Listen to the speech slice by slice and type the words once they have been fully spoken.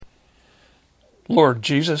Lord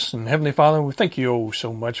Jesus and Heavenly Father, we thank you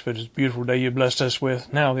so much for this beautiful day you blessed us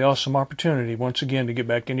with. Now the awesome opportunity once again to get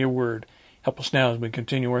back into your word. Help us now as we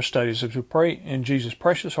continue our studies as we pray in Jesus'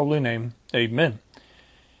 precious holy name. Amen.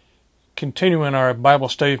 Continuing our Bible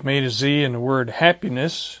study from A to Z in the word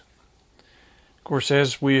happiness. Of course,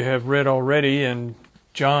 as we have read already in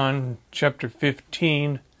John chapter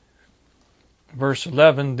 15, verse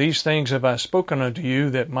 11, these things have I spoken unto you,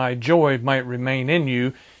 that my joy might remain in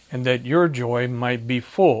you, and that your joy might be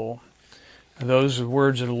full. Those are the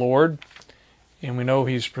words of the Lord, and we know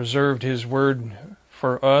He's preserved His word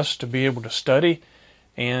for us to be able to study,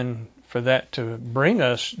 and for that to bring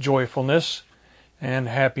us joyfulness and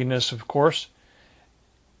happiness, of course.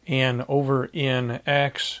 And over in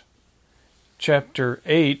Acts chapter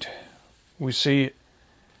 8, we see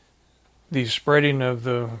the spreading of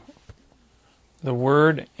the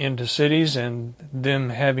word into cities and them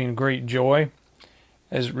having great joy,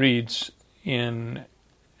 as it reads in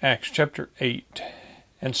Acts chapter 8.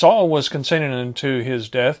 And Saul was consenting unto his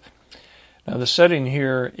death. Now the setting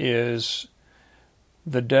here is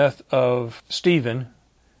the death of Stephen,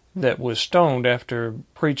 that was stoned after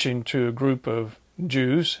preaching to a group of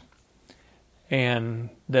Jews, and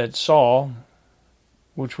that Saul,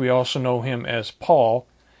 which we also know him as Paul,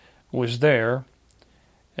 was there,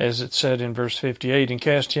 as it said in verse 58, and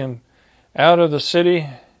cast him out of the city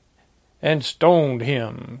and stoned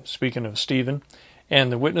him, speaking of Stephen.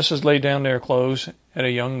 And the witnesses laid down their clothes at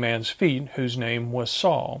a young man's feet, whose name was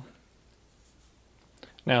Saul.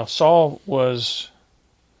 Now Saul was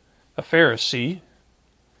a Pharisee,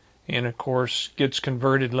 and of course gets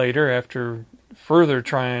converted later after further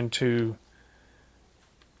trying to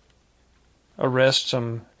arrest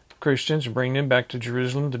some Christians and bring them back to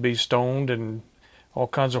Jerusalem to be stoned and all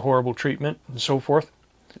kinds of horrible treatment and so forth.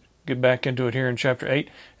 Get back into it here in chapter 8.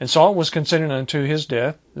 And Saul was consenting unto his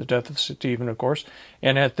death, the death of Stephen, of course.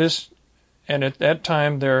 And at that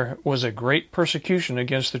time there was a great persecution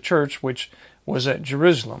against the church, which was at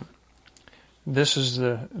Jerusalem. This is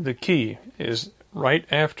the key, is right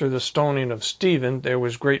after the stoning of Stephen, there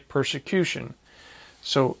was great persecution.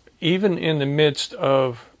 So even in the midst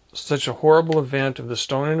of such a horrible event of the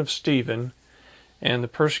stoning of Stephen and the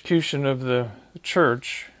persecution of the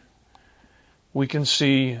church, we can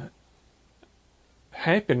see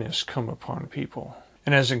happiness come upon people.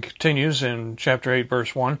 And as it continues in chapter 8,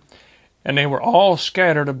 verse 1, and they were all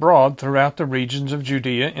scattered abroad throughout the regions of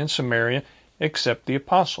Judea and Samaria, except the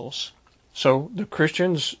apostles. So the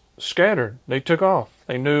Christians scattered. They took off.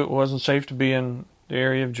 They knew it wasn't safe to be in the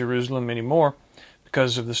area of Jerusalem anymore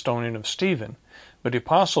because of the stoning of Stephen. But the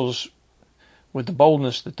apostles, with the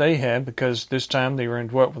boldness that they had, because this time they were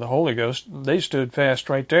indwelt with the Holy Ghost, they stood fast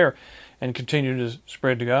right there and continued to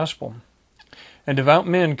spread the gospel. And devout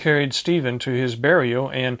men carried Stephen to his burial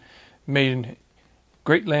and made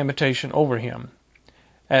great lamentation over him.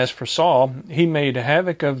 As for Saul, he made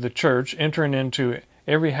havoc of the church, entering into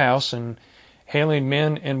every house and hailing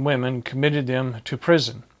men and women, committed them to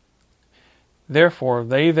prison. Therefore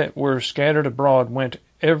they that were scattered abroad went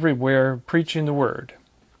everywhere preaching the word.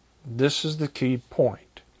 This is the key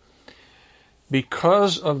point.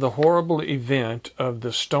 Because of the horrible event of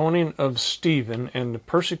the stoning of Stephen and the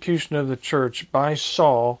persecution of the church by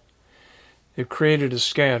Saul, it created a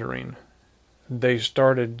scattering. They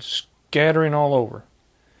started scattering all over.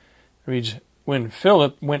 It reads, when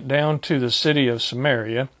Philip went down to the city of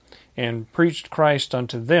Samaria and preached Christ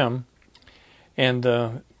unto them, and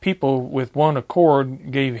the people with one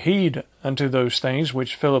accord gave heed unto those things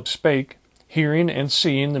which Philip spake, hearing and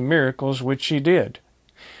seeing the miracles which he did.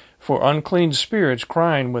 For unclean spirits,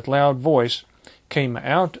 crying with loud voice, came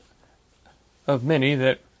out of many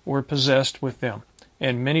that were possessed with them,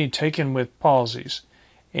 and many taken with palsies,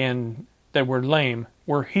 and that were lame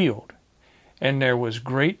were healed. And there was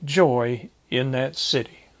great joy in that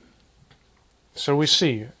city. So we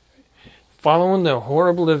see, following the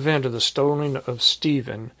horrible event of the stoning of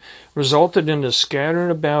Stephen, resulted in the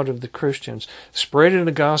scattering about of the Christians, spreading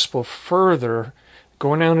the gospel further,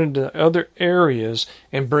 going out into other areas,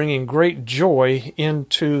 and bringing great joy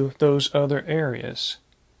into those other areas.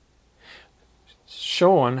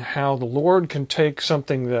 Showing how the Lord can take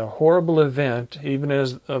something, the horrible event, even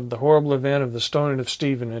as of the horrible event of the stoning of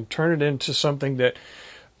Stephen, and turn it into something that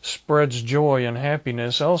spreads joy and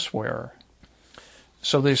happiness elsewhere.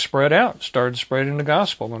 So they spread out, started spreading the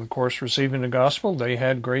gospel, and of course receiving the gospel, they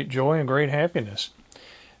had great joy and great happiness.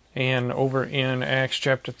 And over in Acts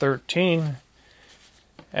chapter 13,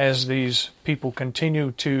 as these people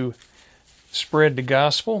continue to spread the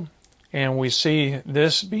gospel, and we see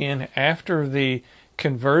this being after the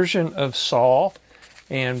conversion of Saul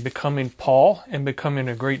and becoming Paul and becoming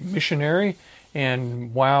a great missionary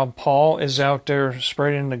And while Paul is out there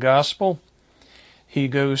spreading the gospel, he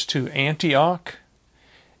goes to Antioch.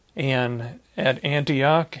 And at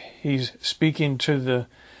Antioch, he's speaking to the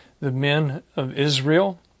men of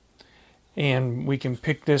Israel. And we can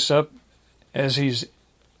pick this up as he's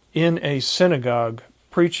in a synagogue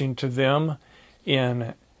preaching to them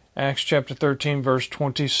in Acts chapter 13, verse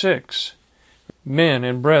 26. Men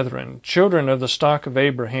and brethren, children of the stock of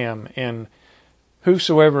Abraham, and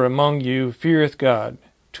whosoever among you feareth God,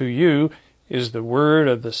 to you is the word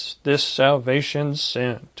of this salvation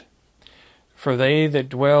sent. For they that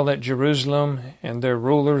dwell at Jerusalem and their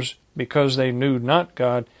rulers, because they knew not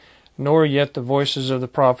God, nor yet the voices of the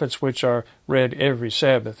prophets which are read every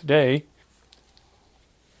Sabbath day,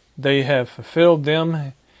 they have fulfilled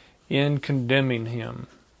them in condemning him.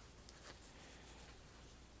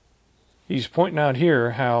 He's pointing out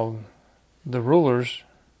here how the rulers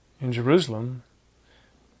in Jerusalem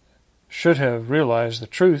should have realized the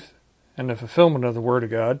truth and the fulfillment of the Word of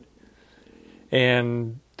God,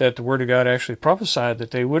 and that the Word of God actually prophesied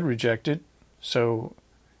that they would reject it, so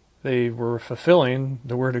they were fulfilling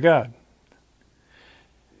the Word of God.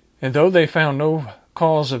 And though they found no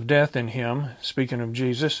cause of death in him, speaking of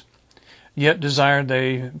Jesus, yet desired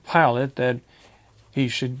they Pilate that he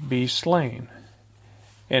should be slain.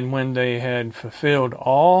 And when they had fulfilled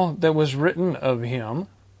all that was written of him,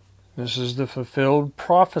 this is the fulfilled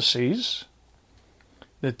prophecies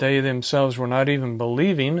that they themselves were not even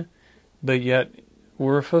believing, but yet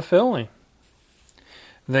were fulfilling.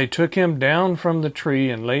 They took him down from the tree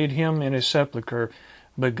and laid him in a sepulchre,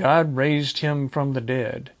 but God raised him from the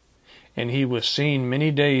dead. And he was seen many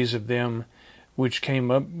days of them which came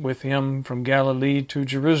up with him from Galilee to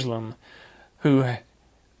Jerusalem, who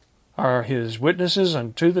are his witnesses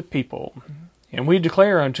unto the people. And we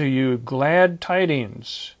declare unto you glad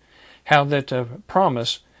tidings, how that the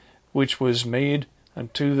promise which was made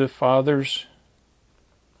unto the fathers,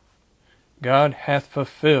 God hath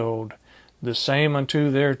fulfilled the same unto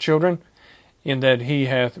their children, in that he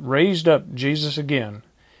hath raised up Jesus again,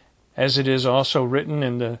 as it is also written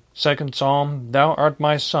in the 2nd Psalm, Thou art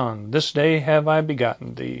my Son, this day have I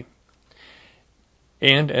begotten thee.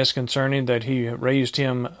 And as concerning that he raised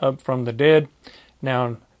him up from the dead,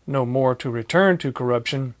 now no more to return to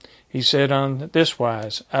corruption, he said on this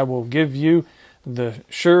wise, I will give you the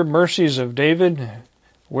sure mercies of David.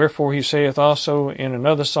 Wherefore he saith also in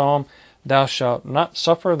another psalm, Thou shalt not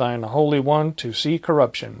suffer thine Holy One to see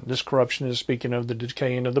corruption. This corruption is speaking of the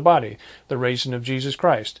decaying of the body, the raising of Jesus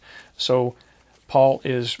Christ. So Paul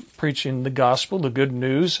is preaching the gospel, the good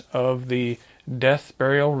news of the death,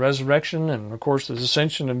 burial, resurrection, and of course the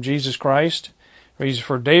ascension of Jesus Christ.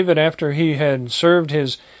 For David, after he had served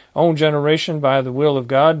his own generation by the will of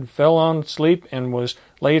God, fell on sleep and was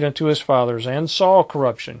laid unto his fathers, and saw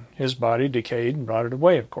corruption. His body decayed and rotted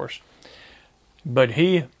away, of course. But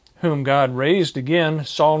he whom God raised again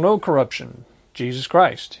saw no corruption, Jesus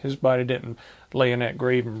Christ. His body didn't lay in that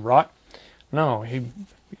grave and rot. No,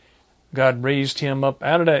 God raised him up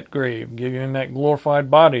out of that grave, gave him that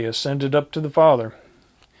glorified body, ascended up to the Father.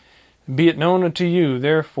 Be it known unto you,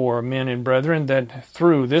 therefore, men and brethren, that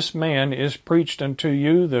through this man is preached unto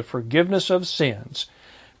you the forgiveness of sins.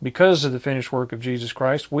 Because of the finished work of Jesus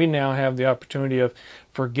Christ, we now have the opportunity of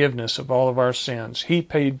forgiveness of all of our sins. He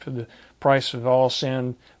paid for the price of all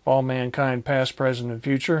sin, of all mankind, past, present, and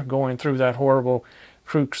future, going through that horrible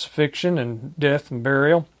crucifixion and death and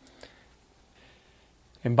burial.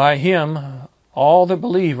 And by him, all that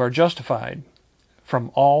believe are justified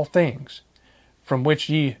from all things, from which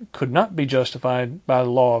ye could not be justified by the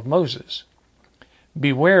law of Moses.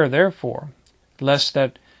 Beware, therefore, lest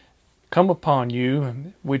that come upon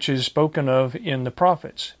you, which is spoken of in the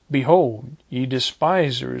prophets. Behold, ye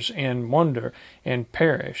despisers, and wonder, and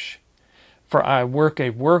perish. For I work a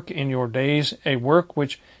work in your days, a work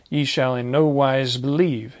which ye shall in no wise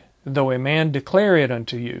believe, though a man declare it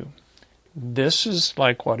unto you. This is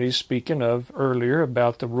like what he's speaking of earlier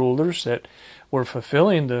about the rulers that were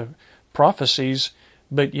fulfilling the prophecies,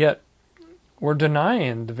 but yet were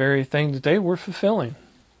denying the very thing that they were fulfilling.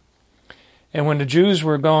 And when the Jews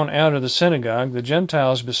were gone out of the synagogue, the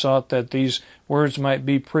Gentiles besought that these words might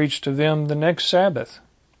be preached to them the next Sabbath.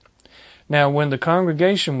 Now when the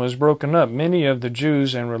congregation was broken up, many of the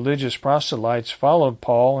Jews and religious proselytes followed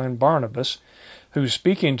Paul and Barnabas, who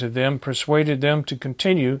speaking to them persuaded them to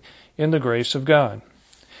continue in the grace of God.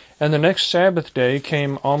 And the next Sabbath day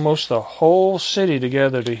came almost the whole city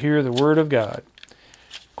together to hear the word of God.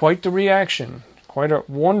 Quite the reaction, quite a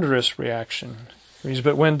wondrous reaction.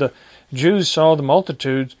 But when the Jews saw the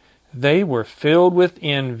multitudes, they were filled with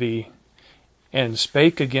envy, and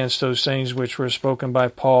spake against those things which were spoken by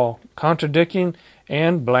Paul, contradicting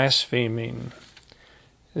and blaspheming.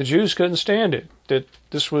 The Jews couldn't stand it, that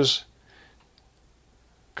this was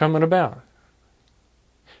coming about,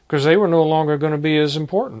 because they were no longer going to be as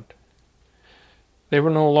important. They were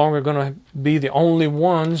no longer going to be the only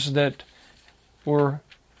ones that were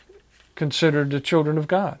considered the children of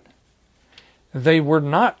God. They were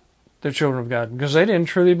not the children of God because they didn't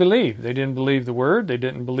truly believe. They didn't believe the Word. They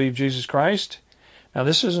didn't believe Jesus Christ. Now,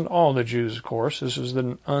 this isn't all the Jews, of course. This is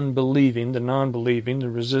the unbelieving, the non-believing, the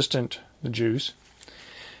resistant, the Jews.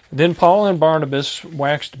 Then Paul and Barnabas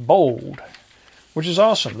waxed bold, which is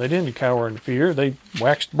awesome. They didn't cower in fear. They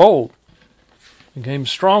waxed bold, became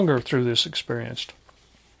stronger through this experience.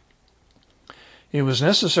 It was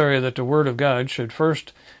necessary that the word of God should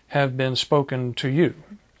first have been spoken to you,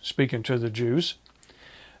 speaking to the Jews.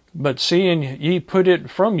 But seeing ye put it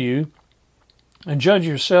from you, and judge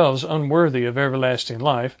yourselves unworthy of everlasting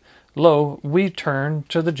life, lo, we turn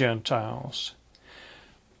to the Gentiles.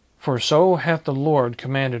 For so hath the Lord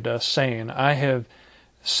commanded us, saying, I have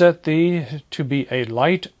set thee to be a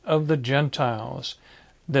light of the Gentiles,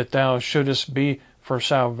 that thou shouldest be for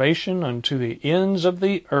salvation unto the ends of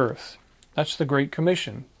the earth. That's the Great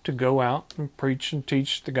Commission, to go out and preach and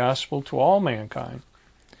teach the gospel to all mankind.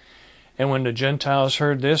 And when the Gentiles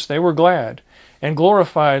heard this, they were glad, and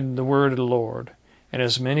glorified the word of the Lord. And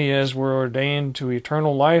as many as were ordained to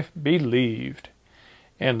eternal life believed.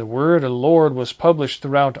 And the word of the Lord was published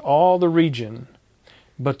throughout all the region.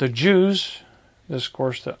 But the Jews, this of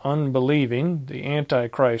course the unbelieving, the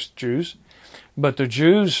Antichrist Jews, but the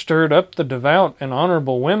Jews stirred up the devout and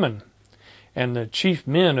honorable women, and the chief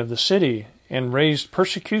men of the city, and raised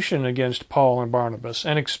persecution against Paul and Barnabas,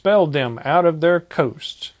 and expelled them out of their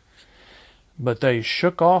coasts. But they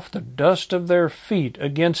shook off the dust of their feet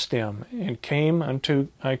against them, and came unto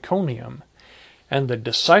Iconium. And the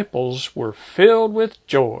disciples were filled with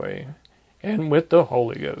joy, and with the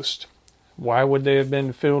Holy Ghost. Why would they have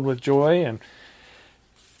been filled with joy and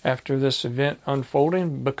after this event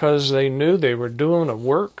unfolding? Because they knew they were doing a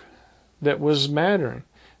work that was mattering.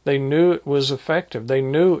 They knew it was effective. They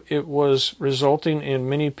knew it was resulting in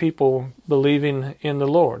many people believing in the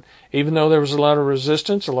Lord. Even though there was a lot of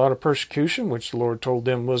resistance, a lot of persecution, which the Lord told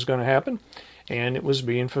them was going to happen, and it was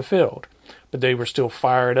being fulfilled. But they were still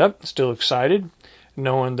fired up, still excited,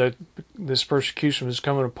 knowing that this persecution was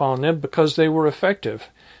coming upon them because they were effective.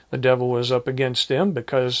 The devil was up against them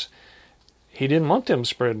because he didn't want them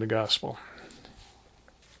spreading the gospel.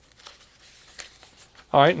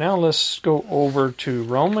 All right, now let's go over to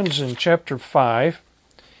Romans in chapter 5.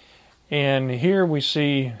 And here we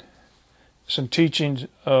see some teachings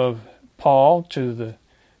of Paul to the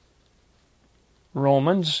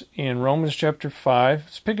Romans in Romans chapter 5.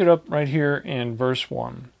 Let's pick it up right here in verse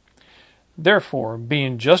 1. Therefore,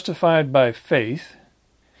 being justified by faith,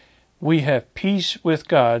 we have peace with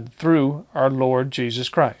God through our Lord Jesus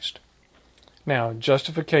Christ. Now,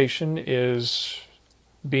 justification is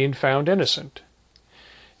being found innocent.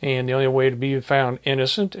 And the only way to be found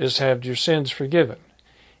innocent is to have your sins forgiven.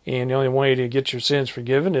 And the only way to get your sins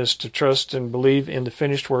forgiven is to trust and believe in the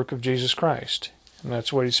finished work of Jesus Christ. And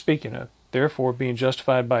that's what he's speaking of. Therefore, being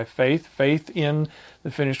justified by faith, faith in the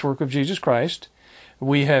finished work of Jesus Christ,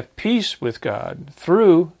 we have peace with God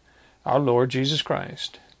through our Lord Jesus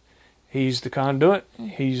Christ. He's the conduit.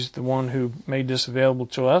 He's the one who made this available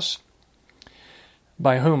to us,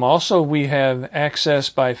 by whom also we have access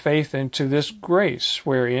by faith into this grace,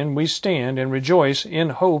 wherein we stand and rejoice in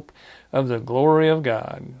hope of the glory of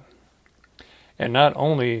God. And not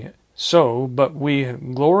only so, but we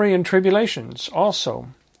glory in tribulations also,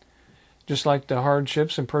 just like the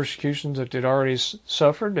hardships and persecutions that they'd already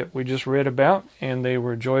suffered, that we just read about, and they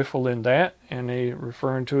were joyful in that, and they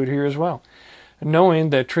referring to it here as well. Knowing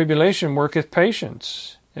that tribulation worketh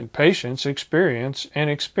patience, and patience experience, and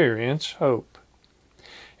experience hope.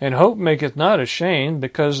 And hope maketh not ashamed,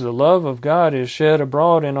 because the love of God is shed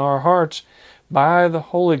abroad in our hearts by the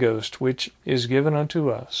Holy Ghost, which is given unto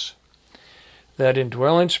us. That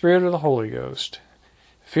indwelling Spirit of the Holy Ghost,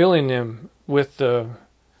 filling them with the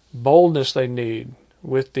boldness they need,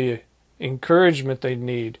 with the encouragement they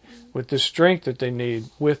need, with the strength that they need,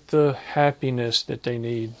 with the happiness that they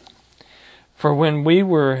need. For when we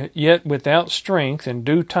were yet without strength, in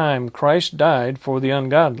due time Christ died for the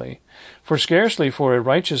ungodly. For scarcely for a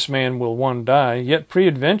righteous man will one die, yet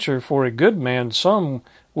peradventure for a good man some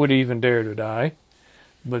would even dare to die.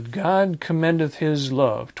 But God commendeth his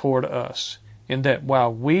love toward us, in that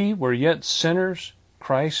while we were yet sinners,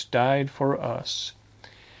 Christ died for us.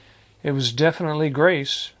 It was definitely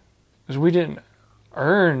grace, because we didn't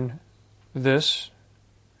earn this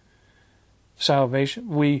salvation.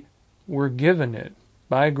 We were given it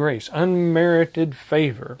by grace, unmerited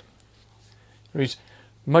favor. It's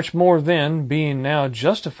much more then, being now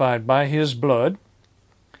justified by his blood,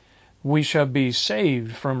 we shall be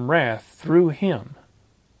saved from wrath through him.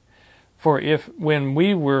 For if when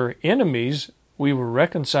we were enemies, we were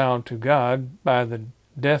reconciled to God by the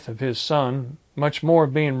death of his Son, much more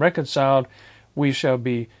being reconciled, we shall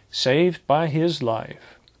be saved by his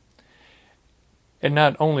life. And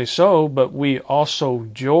not only so, but we also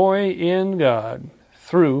joy in God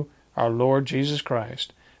through our Lord Jesus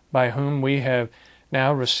Christ, by whom we have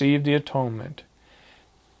now received the atonement.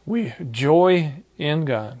 We joy in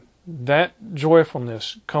God. That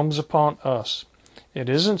joyfulness comes upon us. It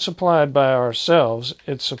isn't supplied by ourselves,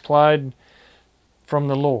 it's supplied from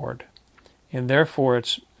the Lord. And therefore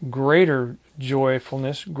it's greater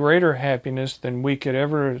joyfulness, greater happiness than we could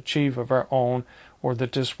ever achieve of our own, or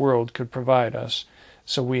that this world could provide us.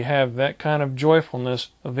 So we have that kind of joyfulness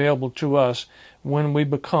available to us when we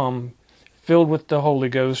become filled with the Holy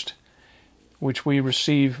Ghost, which we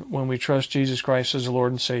receive when we trust Jesus Christ as the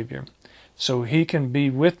Lord and Savior. So he can be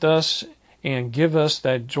with us and give us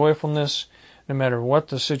that joyfulness no matter what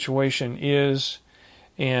the situation is.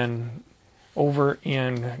 And over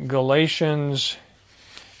in Galatians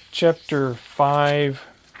chapter 5,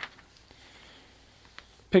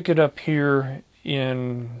 pick it up here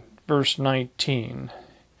in verse 19.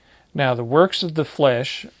 Now the works of the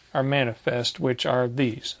flesh are manifest, which are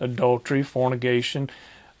these: adultery, fornication,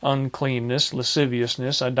 uncleanness,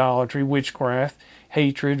 lasciviousness, idolatry, witchcraft,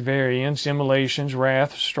 hatred, variance, immolations,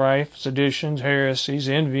 wrath, strife, seditions, heresies,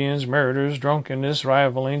 envyings, murders, drunkenness,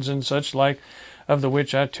 rivalings, and such like, of the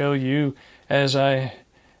which I tell you, as I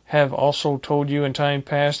have also told you in time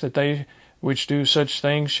past, that they which do such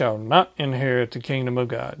things shall not inherit the kingdom of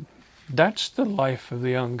God. That's the life of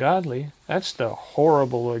the ungodly. That's the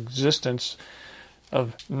horrible existence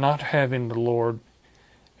of not having the Lord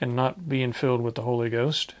and not being filled with the Holy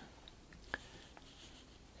Ghost.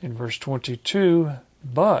 In verse 22,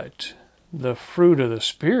 but the fruit of the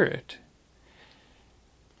Spirit.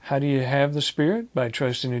 How do you have the Spirit? By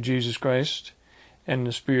trusting in Jesus Christ, and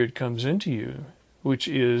the Spirit comes into you, which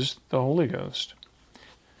is the Holy Ghost.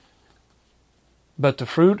 But the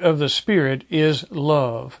fruit of the Spirit is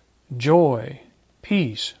love, joy,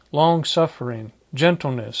 peace, long-suffering,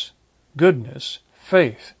 gentleness, goodness,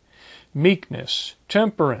 faith, meekness,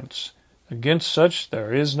 temperance. Against such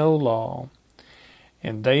there is no law.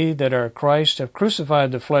 And they that are Christ have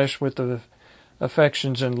crucified the flesh with the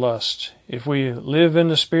affections and lusts. If we live in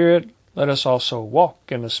the Spirit, let us also walk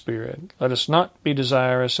in the Spirit. Let us not be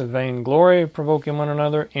desirous of vainglory, provoking one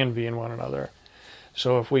another, envying one another.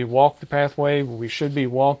 So if we walk the pathway we should be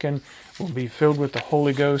walking, we'll be filled with the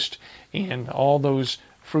Holy Ghost, and all those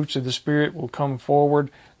fruits of the Spirit will come forward,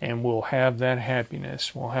 and we'll have that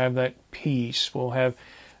happiness. We'll have that peace. We'll have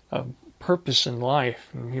a purpose in life,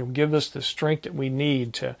 and He'll give us the strength that we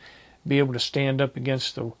need to be able to stand up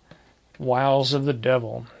against the wiles of the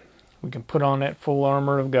devil. We can put on that full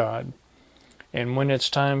armor of God. And when it's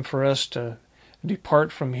time for us to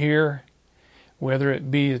depart from here, whether it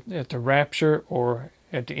be at the rapture or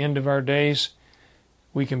at the end of our days,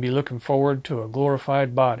 we can be looking forward to a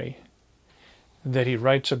glorified body that he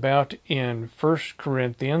writes about in 1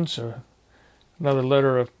 Corinthians, another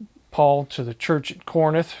letter of Paul to the church at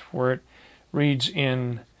Corinth, where it reads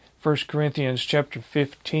in 1 Corinthians chapter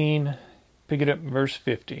 15, pick it up in verse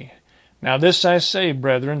 50. Now this I say,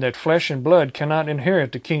 brethren, that flesh and blood cannot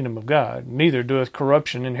inherit the kingdom of God, neither doeth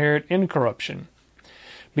corruption inherit incorruption.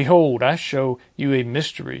 Behold, I show you a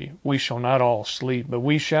mystery. We shall not all sleep, but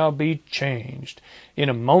we shall be changed in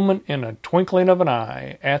a moment, in a twinkling of an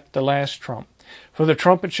eye, at the last trump. For the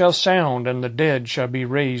trumpet shall sound, and the dead shall be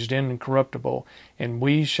raised incorruptible, and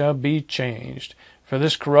we shall be changed. For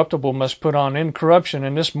this corruptible must put on incorruption,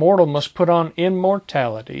 and this mortal must put on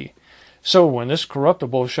immortality. So when this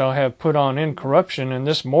corruptible shall have put on incorruption, and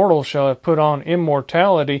this mortal shall have put on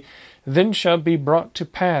immortality, then shall be brought to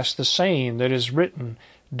pass the saying that is written,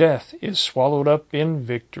 Death is swallowed up in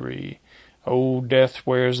victory. O death,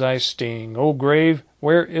 where is thy sting? O grave,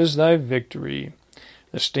 where is thy victory?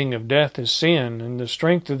 The sting of death is sin, and the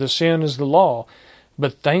strength of the sin is the law.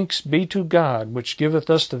 But thanks be to God, which giveth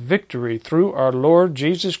us the victory through our Lord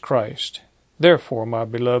Jesus Christ. Therefore, my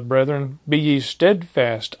beloved brethren, be ye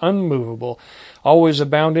steadfast, unmovable, always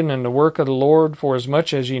abounding in the work of the Lord,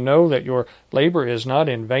 forasmuch as ye know that your labor is not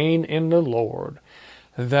in vain in the Lord.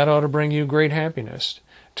 That ought to bring you great happiness,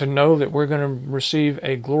 to know that we're going to receive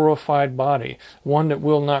a glorified body, one that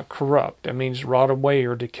will not corrupt, that means rot away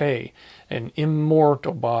or decay, an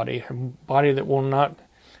immortal body, a body that will not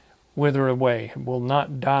wither away, will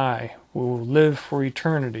not die. We will live for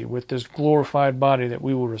eternity with this glorified body that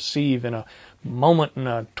we will receive in a moment, in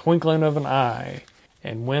a twinkling of an eye.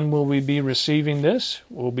 And when will we be receiving this?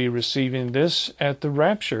 We'll be receiving this at the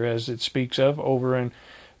rapture, as it speaks of over in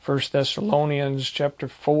 1 Thessalonians chapter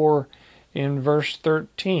 4 in verse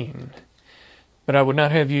 13. But I would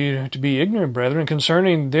not have you to be ignorant, brethren,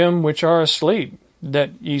 concerning them which are asleep, that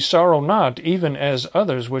ye sorrow not, even as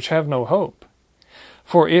others which have no hope.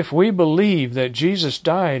 For if we believe that Jesus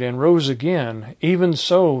died and rose again, even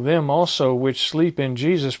so them also which sleep in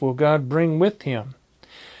Jesus will God bring with him.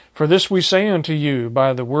 For this we say unto you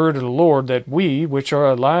by the word of the Lord, that we, which are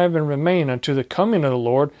alive and remain unto the coming of the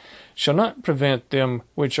Lord, shall not prevent them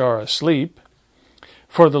which are asleep.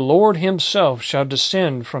 For the Lord himself shall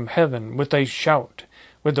descend from heaven with a shout,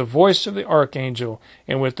 with the voice of the archangel,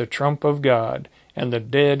 and with the trump of God, and the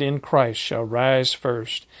dead in Christ shall rise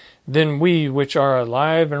first. Then we which are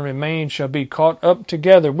alive and remain shall be caught up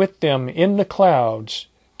together with them in the clouds,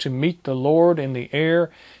 to meet the Lord in the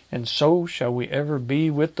air, and so shall we ever be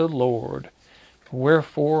with the Lord.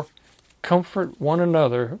 Wherefore, comfort one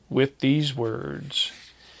another with these words.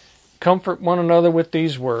 Comfort one another with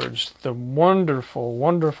these words. The wonderful,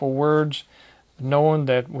 wonderful words, knowing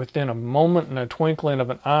that within a moment and a twinkling of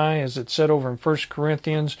an eye, as it said over in 1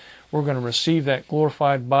 Corinthians, we're going to receive that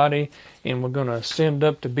glorified body, and we're going to ascend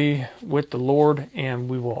up to be with the Lord, and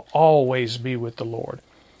we will always be with the Lord.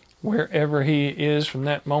 Wherever he is from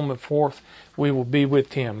that moment forth, we will be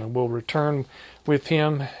with him, and we'll return with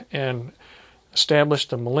him and establish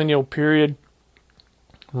the millennial period,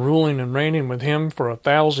 ruling and reigning with him for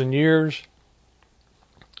 1,000 years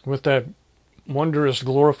with that wondrous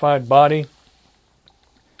glorified body,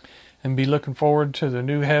 and be looking forward to the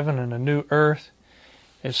new heaven and the new earth.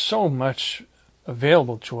 It's so much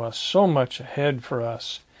available to us, so much ahead for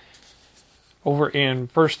us. Over in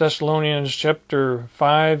 1 Thessalonians chapter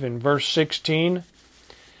 5 and verse 16,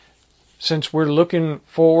 since we're looking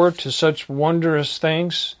forward to such wondrous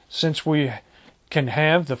things, since we can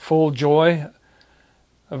have the full joy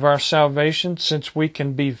of our salvation, since we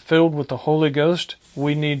can be filled with the Holy Ghost,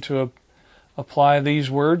 we need to apply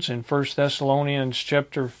these words in 1 Thessalonians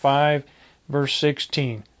chapter 5, verse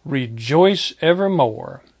 16. Rejoice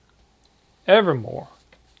evermore. Evermore.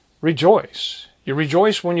 Rejoice. You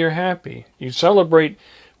rejoice when you're happy. You celebrate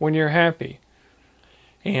when you're happy.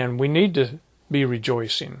 And we need to be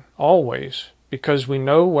rejoicing always, because we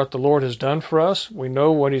know what the Lord has done for us. We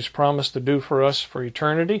know what he's promised to do for us for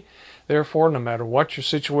eternity. Therefore, no matter what your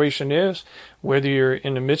situation is, whether you're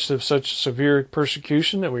in the midst of such severe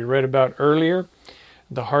persecution that we read about earlier,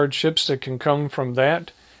 the hardships that can come from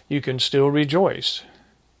that, you can still rejoice.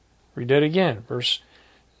 Read that again, verse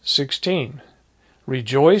 16.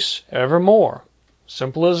 Rejoice evermore.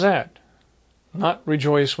 Simple as that. Not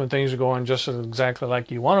rejoice when things are going just exactly like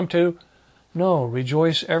you want them to. No,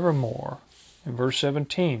 rejoice evermore. In verse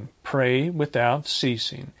 17, pray without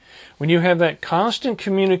ceasing. When you have that constant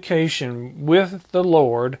communication with the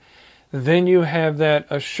Lord, then you have that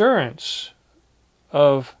assurance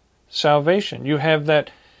of salvation. You have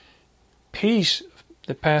that peace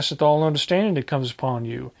that passeth all understanding that comes upon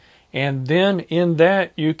you. And then in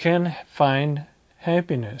that you can find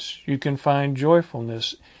happiness. You can find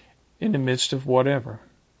joyfulness in the midst of whatever.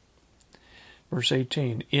 Verse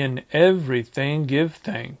 18, in everything give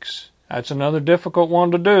thanks. That's another difficult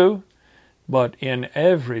one to do, but in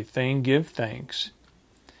everything give thanks.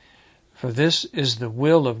 For this is the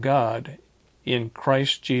will of God in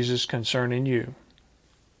Christ Jesus concerning you.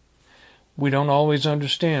 We don't always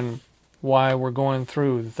understand why we're going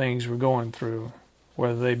through the things we're going through,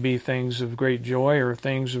 whether they be things of great joy or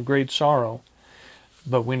things of great sorrow.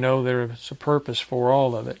 But we know there's a purpose for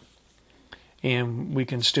all of it. And we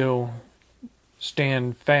can still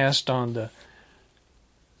stand fast on the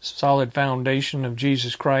solid foundation of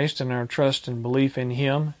Jesus Christ and our trust and belief in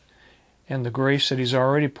him, and the grace that he's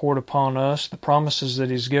already poured upon us, the promises that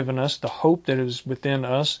he's given us, the hope that is within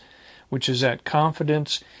us, which is that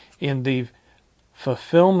confidence in the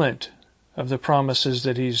fulfillment of the promises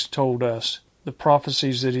that he's told us, the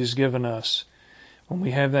prophecies that he's given us. When we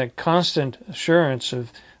have that constant assurance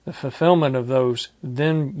of the fulfillment of those,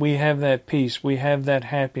 then we have that peace, we have that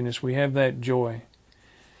happiness, we have that joy.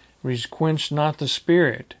 Quench not the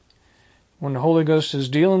Spirit. When the Holy Ghost is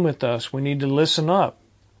dealing with us, we need to listen up.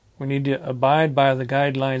 We need to abide by the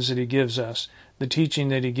guidelines that he gives us, the teaching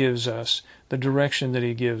that he gives us, the direction that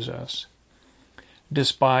he gives us.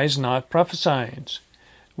 Despise not prophesying.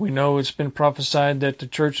 We know it's been prophesied that the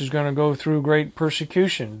church is going to go through great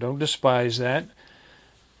persecution. Don't despise that.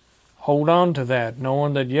 Hold on to that,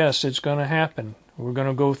 knowing that yes, it's going to happen. We're going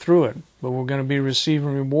to go through it, but we're going to be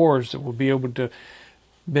receiving rewards that we'll be able to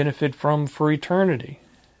benefit from for eternity.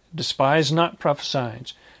 Despise not prophesying.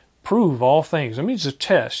 Prove all things. That means a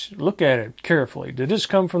test. Look at it carefully. Did this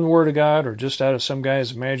come from the Word of God or just out of some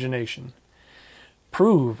guy's imagination?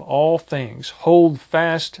 Prove all things. Hold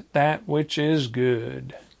fast that which is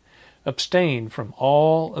good. Abstain from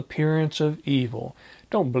all appearance of evil.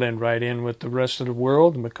 Don't blend right in with the rest of the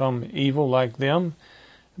world and become evil like them.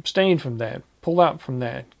 Abstain from that. Pull out from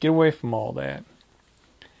that. Get away from all that.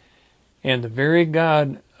 And the very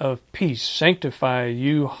God of peace sanctify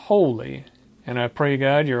you wholly. And I pray,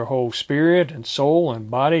 God, your whole spirit and soul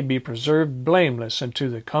and body be preserved blameless unto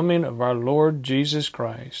the coming of our Lord Jesus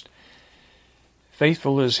Christ.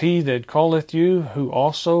 Faithful is he that calleth you, who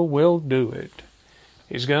also will do it.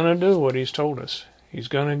 He's going to do what he's told us. He's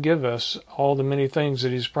going to give us all the many things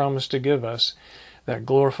that he's promised to give us. That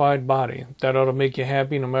glorified body, that ought to make you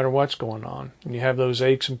happy no matter what's going on. And you have those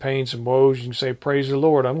aches and pains and woes, you can say, praise the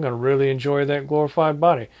Lord, I'm going to really enjoy that glorified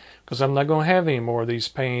body because I'm not going to have any more of these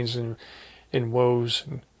pains and woes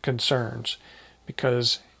and concerns,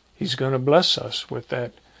 because he's going to bless us with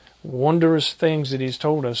that wondrous things that he's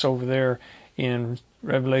told us over there in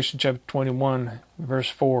Revelation chapter 21, verse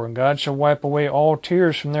 4. And God shall wipe away all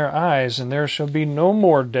tears from their eyes, and there shall be no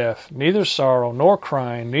more death, neither sorrow nor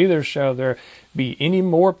crying, neither shall there be any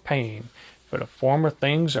more pain, for the former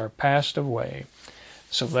things are passed away.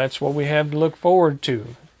 So that's what we have to look forward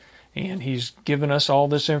to. And he's given us all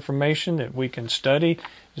this information that we can study,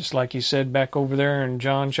 just like he said back over there in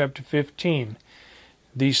John chapter 15.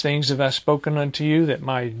 These things have I spoken unto you, that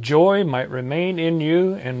my joy might remain in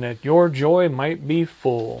you, and that your joy might be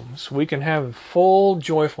full. So we can have full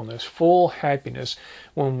joyfulness, full happiness,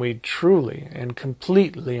 when we truly and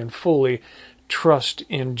completely and fully trust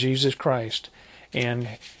in Jesus Christ and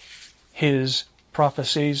his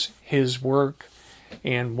prophecies, his work,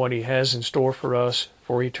 and what he has in store for us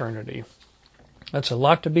for eternity. That's a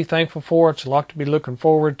lot to be thankful for. It's a lot to be looking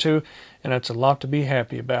forward to, and it's a lot to be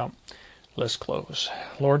happy about. Let's close.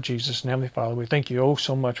 Lord Jesus and Heavenly Father, we thank you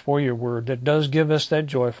so much for your word that does give us that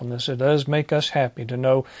joyfulness. It does make us happy to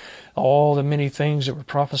know all the many things that were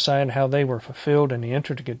prophesied and how they were fulfilled in the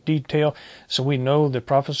intricate detail. So we know the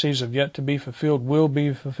prophecies of yet to be fulfilled will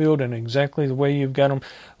be fulfilled in exactly the way you've got them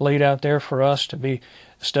laid out there for us to be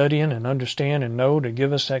studying and understand and know, to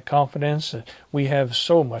give us that confidence that we have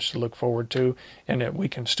so much to look forward to, and that we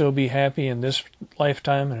can still be happy in this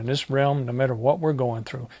lifetime and in this realm no matter what we're going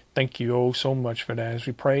through. Thank you so much for that as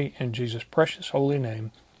we pray in Jesus' precious holy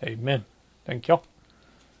name. Amen. Thank y'all.